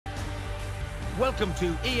Welcome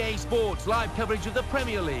to EA Sports live coverage of the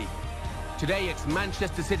Premier League. Today it's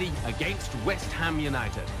Manchester City against West Ham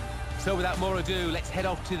United. So without more ado, let's head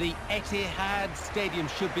off to the Etihad Stadium.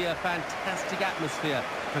 Should be a fantastic atmosphere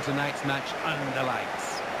for tonight's match under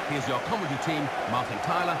lights. Here's your commentary team, Martin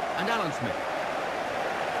Tyler and Alan Smith.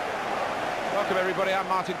 Welcome everybody, I'm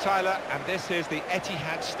Martin Tyler and this is the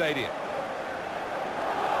Etihad Stadium.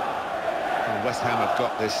 Well, West Ham have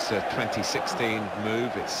got this 2016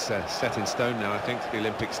 move. It's set in stone now, I think, to the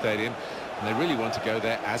Olympic Stadium, and they really want to go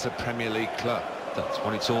there as a Premier League club. That's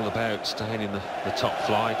what it's all about, staying in the top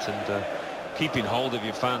flight and keeping hold of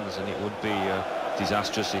your fans, and it would be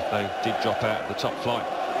disastrous if they did drop out of the top flight.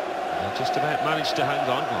 They just about managed to hang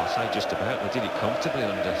on. Well, I say just about, they did it comfortably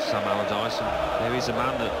under Sam Allardyce, and there is a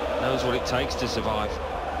man that knows what it takes to survive.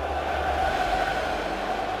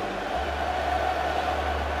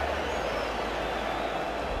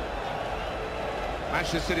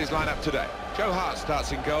 Manchester City's lineup today. Joe Hart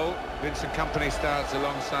starts in goal. Vincent Kompany starts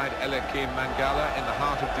alongside Eliakim Mangala in the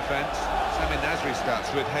heart of defence. Samir Nasri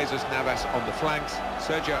starts with Jesus Navas on the flanks.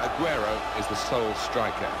 Sergio Aguero is the sole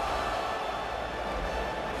striker.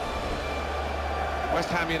 West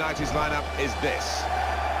Ham United's lineup is this.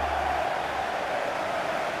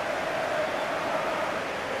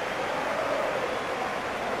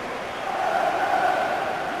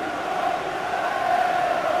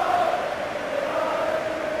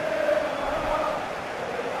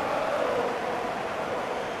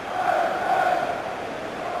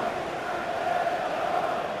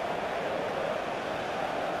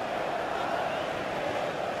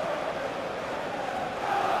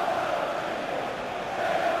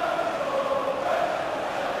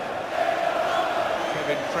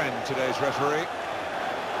 Friend, today's referee.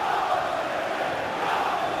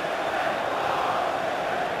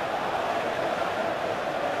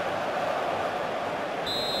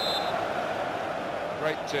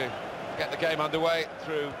 Great to get the game underway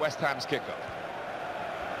through West Ham's kickoff.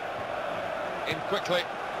 In quickly,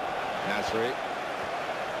 Nasri.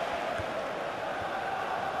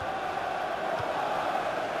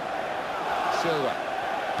 Silva.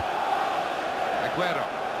 Aguero.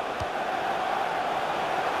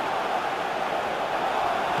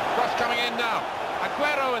 Coming in now,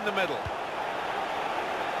 Aguero in the middle.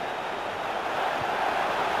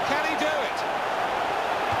 Can he do it?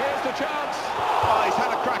 Here's the chance. Oh, he's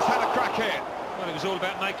had a crack here. Well, it was all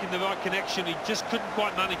about making the right connection. He just couldn't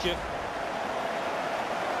quite manage it.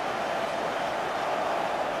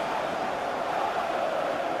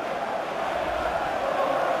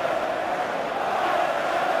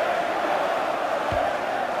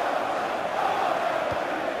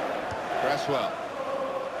 Cresswell.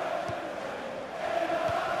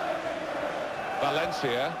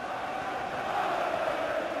 Valencia.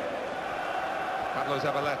 Pablo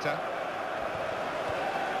Zabaleta.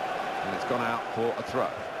 And it's gone out for a throw.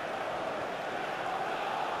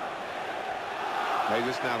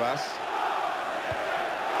 Jesus Navas.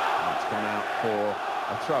 And it's gone out for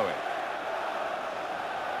a throw-in.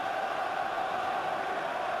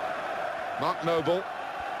 Mark Noble.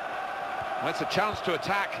 That's a chance to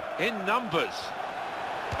attack in numbers.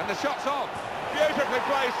 And the shot's on. Beautifully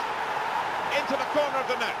placed. Into the corner of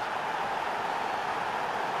the net.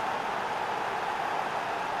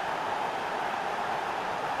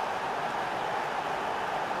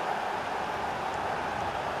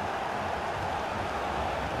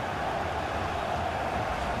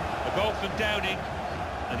 A goal from Downing,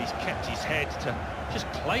 and he's kept his head to just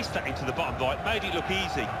place that into the bottom right, made it look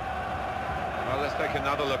easy. Well, let's take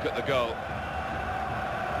another look at the goal.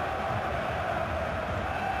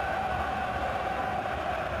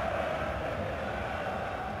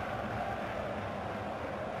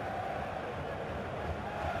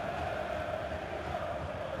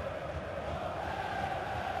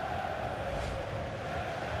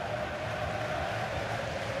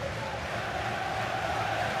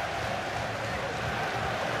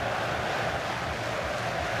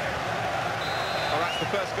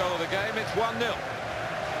 The first goal of the game, it's 1-0.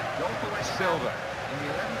 Goal for West Ham. Silva. In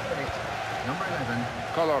the 11th minute, number 11,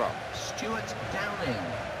 Kolarov. Stuart Downing.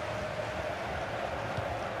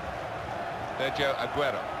 Sergio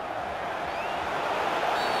Aguero.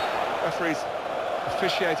 Referee's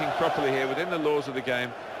officiating properly here within the laws of the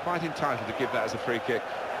game. Quite entitled to give that as a free kick.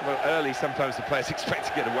 Well, early, sometimes the players expect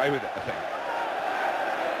to get away with it, I think.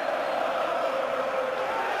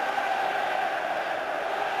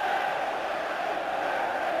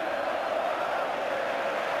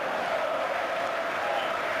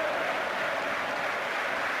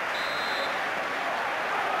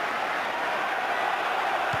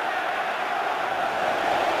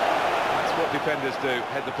 defenders do,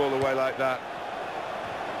 head the ball away like that.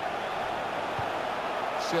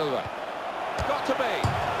 Silva. Got to be.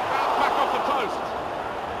 Bounce back off the post.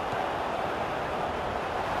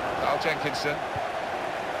 Carl Jenkinson.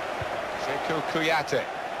 Sekou Kouyaté.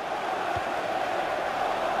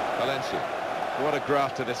 Valencia. What a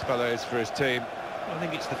grafter this fellow is for his team. I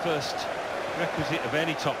think it's the first requisite of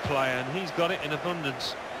any top player, and he's got it in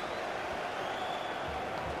abundance.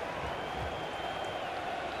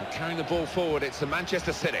 And carrying the ball forward, it's the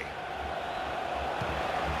Manchester City.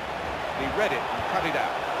 He read it and cut it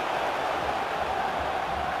out.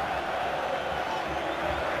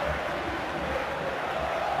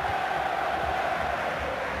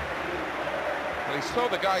 Well, he saw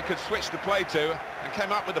the guy he could switch the play to and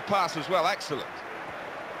came up with the pass as well. Excellent.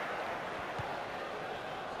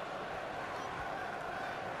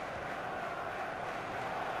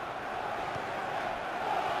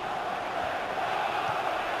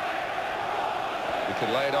 He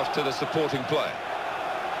could lay it off to the supporting play.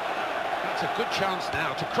 That's a good chance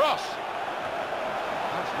now to cross.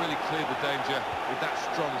 That's really cleared the danger with that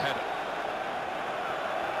strong header.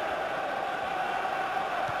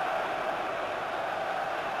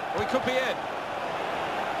 We could be in.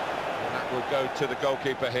 And that will go to the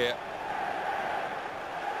goalkeeper here.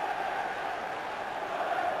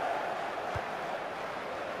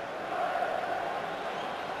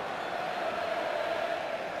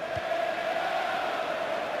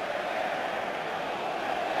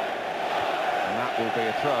 And that will be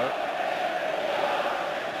a throw.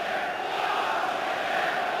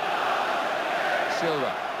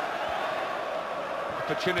 Silva.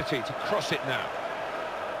 Opportunity to cross it now.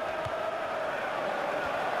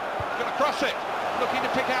 Going to cross it, looking to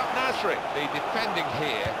pick out Nasri. The defending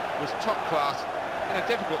here was top class in a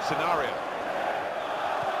difficult scenario.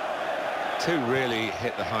 Two really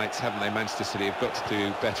hit the heights, haven't they? Manchester City have got to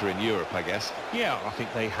do better in Europe, I guess. Yeah, I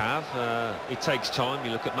think they have. It takes time.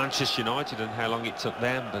 You look at Manchester United and how long it took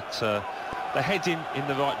them, but they're heading in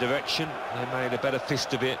the right direction. They made a better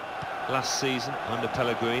fist of it last season under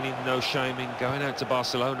Pellegrini. No shame in going out to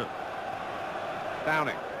Barcelona.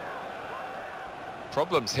 Downing.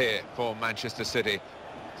 Problems here for Manchester City.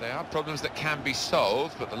 They are problems that can be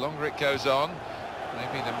solved, but the longer it goes on,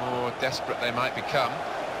 maybe the more desperate they might become.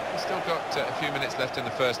 They've still got a few minutes left in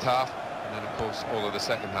the first half, and then of course all of the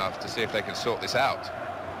second half to see if they can sort this out.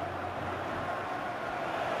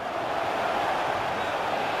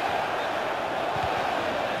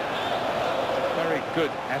 Very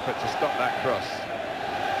good effort to stop that cross.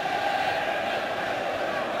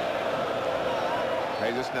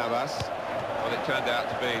 Jesus Navas. Well, it turned out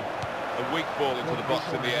to be a weak ball into the box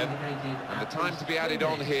in the end. And the time to be added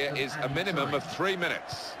on here is a minimum of 3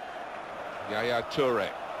 minutes. Yaya Toure.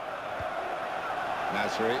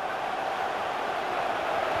 Nasri.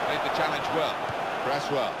 Made the challenge well.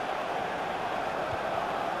 Press well.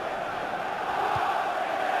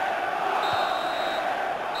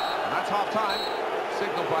 And that's half-time.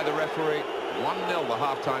 Signalled by the referee. 1-0 the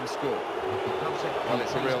half-time score. Well,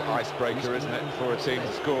 it's a real icebreaker, isn't it, for a team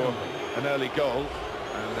to score an early goal,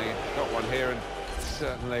 and they got one here and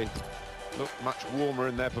certainly looked much warmer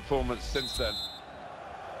in their performance since then.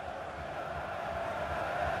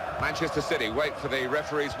 Manchester City wait for the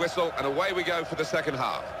referee's whistle, and away we go for the second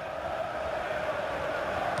half.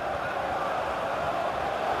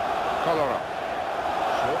 Kolarov.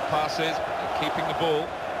 Short passes, and keeping the ball.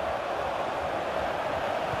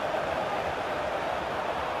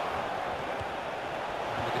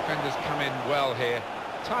 The defenders come in well here.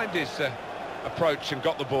 Timed his approach and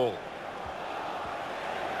got the ball.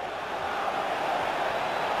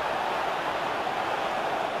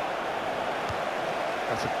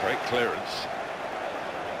 That's a great clearance.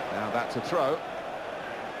 Now that's a throw.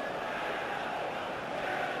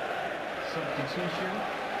 Substitution.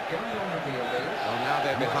 Going on the field is... Well, now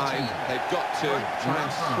they're behind. They've got to try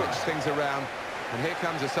and switch things around. And here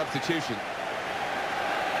comes a substitution.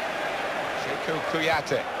 Sekou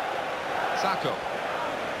Kouyaté. Sakho.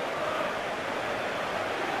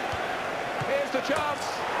 Here's the chance.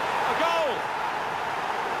 A goal.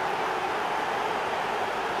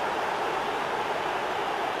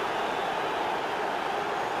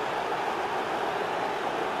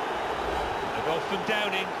 A goal from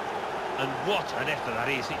Downing, and what an effort that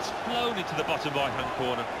is. It's flown into the bottom right-hand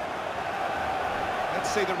corner. Let's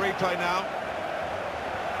see the replay now.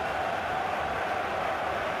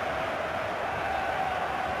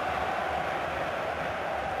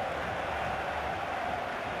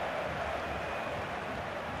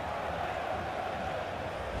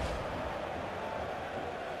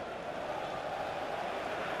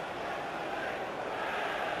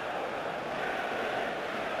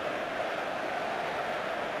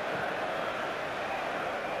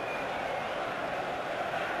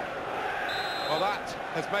 that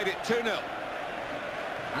has made it 2-0.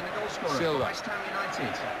 And the goal scorer Silva. for West Ham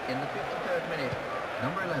United in the 53rd minute,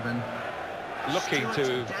 number 11. Looking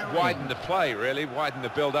Stuart to Downing. widen the play, really, widen the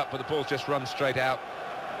build-up, but the ball's just run straight out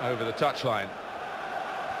over the touchline.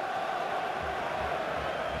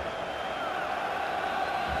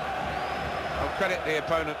 I'll credit the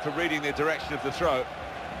opponent for reading the direction of the throw.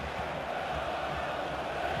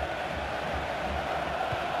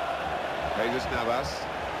 Jesus Navas.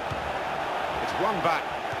 It's one back.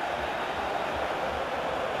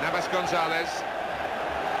 Navas Gonzalez.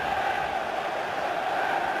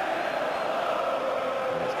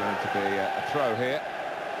 There's going to be a throw here.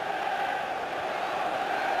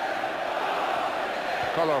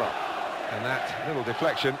 Kolarov. And that little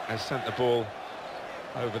deflection has sent the ball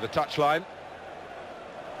over the touchline.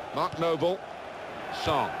 Mark Noble.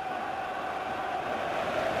 Song.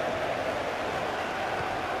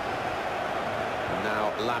 And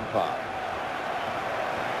now Lampard.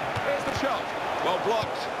 Here's the shot. Well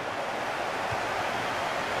blocked.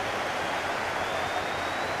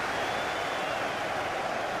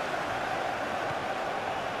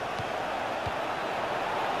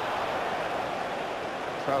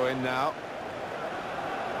 Throw in now.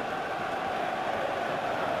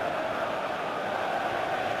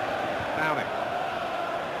 Downing.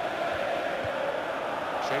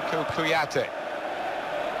 Cheikhou Kouyaté.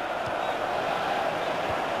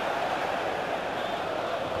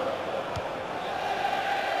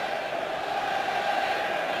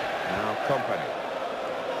 Now Kompany.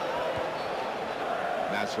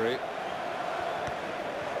 Nasri.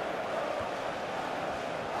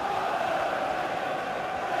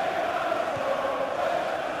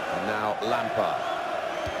 And now Lampard.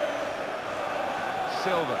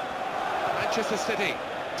 Silva. Manchester City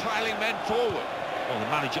tiling men forward. Well, the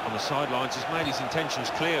manager on the sidelines has made his intentions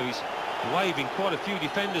clear. He's waving quite a few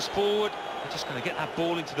defenders forward. They're just going to get that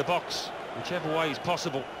ball into the box, whichever way is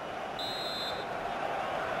possible.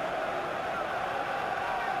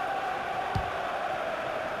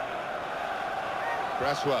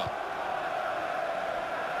 Braswell.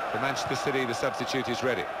 For Manchester City, the substitute is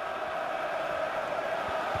ready.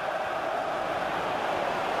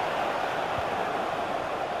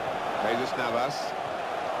 Jesus Navas.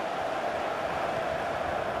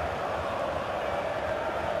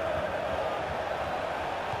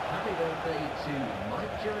 Happy birthday to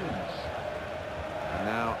Mike Jones. And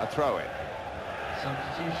now a throw-in.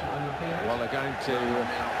 Substitution on the field. Well, they're going to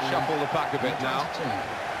shuffle the pack a bit now.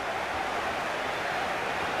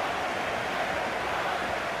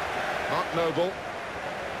 Mark Noble.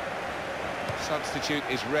 Substitute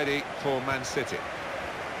is ready for Man City.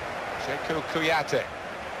 Cheikhou Kouyaté.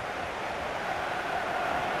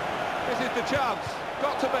 This is the chance.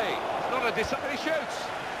 Got to be. It's not a he shoots.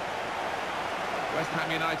 West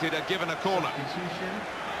Ham United are given a corner. Substitution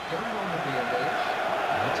going on the field is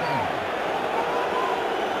number 10.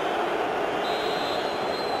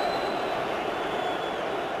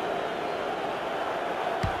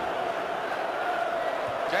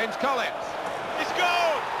 James Collins. He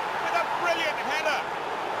scored with a brilliant header.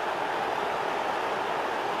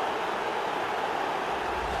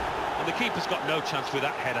 And the keeper's got no chance with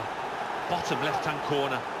that header. Bottom left-hand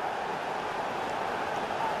corner.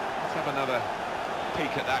 Let's have another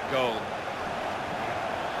peek at that goal.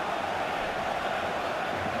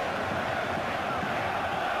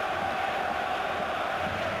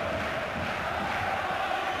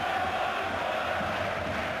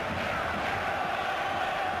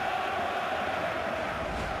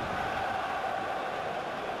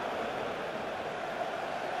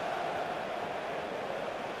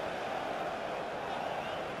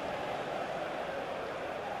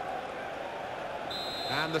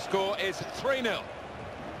 And the score is 3-0.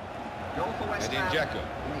 Goal for West Edin Ham Dzeko.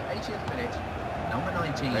 in the 80th minute, number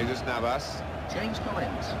 19. Jesus Navas. James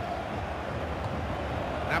Collins.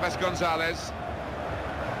 Navas Gonzalez.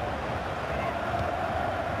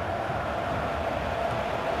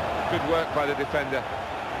 Good work by the defender.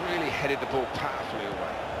 Really headed the ball powerfully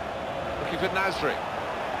away. Looking for Nasri.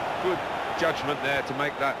 Good judgment there to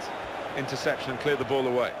make that interception and clear the ball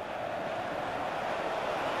away.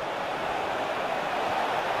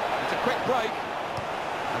 It's a quick break.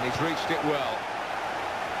 And he's reached it well.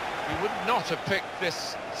 He would not have picked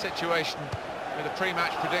this situation with a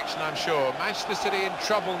pre-match prediction, I'm sure. Manchester City in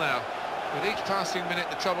trouble now. With each passing minute,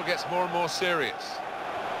 the trouble gets more and more serious.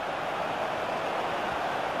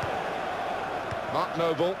 Mark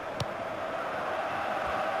Noble.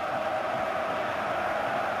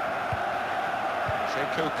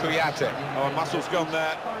 Cheikhou Kouyaté. Oh, muscle's gone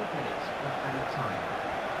there. 5 minutes of added time.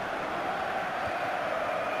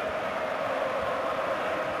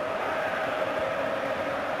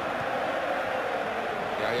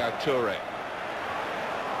 Yaya Toure.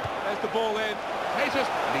 There's the ball in. Jesus,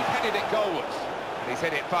 and he's headed it goalwards. And he's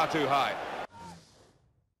hit it far too high.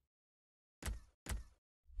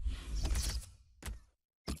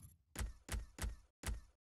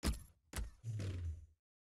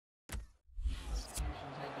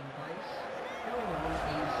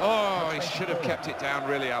 Oh, he should have kept it down,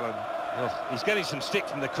 really, Alan. Well, he's getting some stick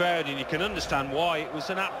from the crowd, and you can understand why. It was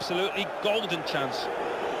an absolutely golden chance.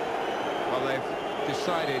 Well, they've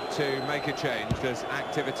decided to make a change. There's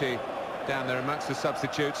activity down there amongst the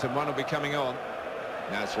substitutes, and one will be coming on.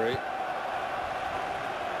 Nasri.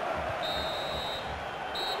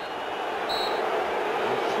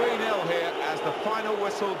 3-0 here as the final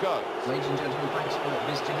whistle goes. Ladies and gentlemen, thanks for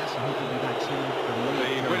visiting us. I hope you'll be back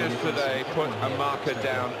soon. The winners today put a marker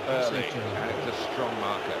down early, and it was a strong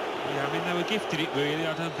marker. Yeah, I mean, they were gifted it, really.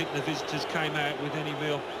 I don't think the visitors came out with any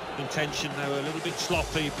real intention. They were a little bit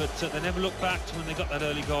sloppy, but they never looked back when they got that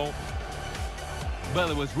early goal. Well,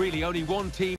 there was really only one team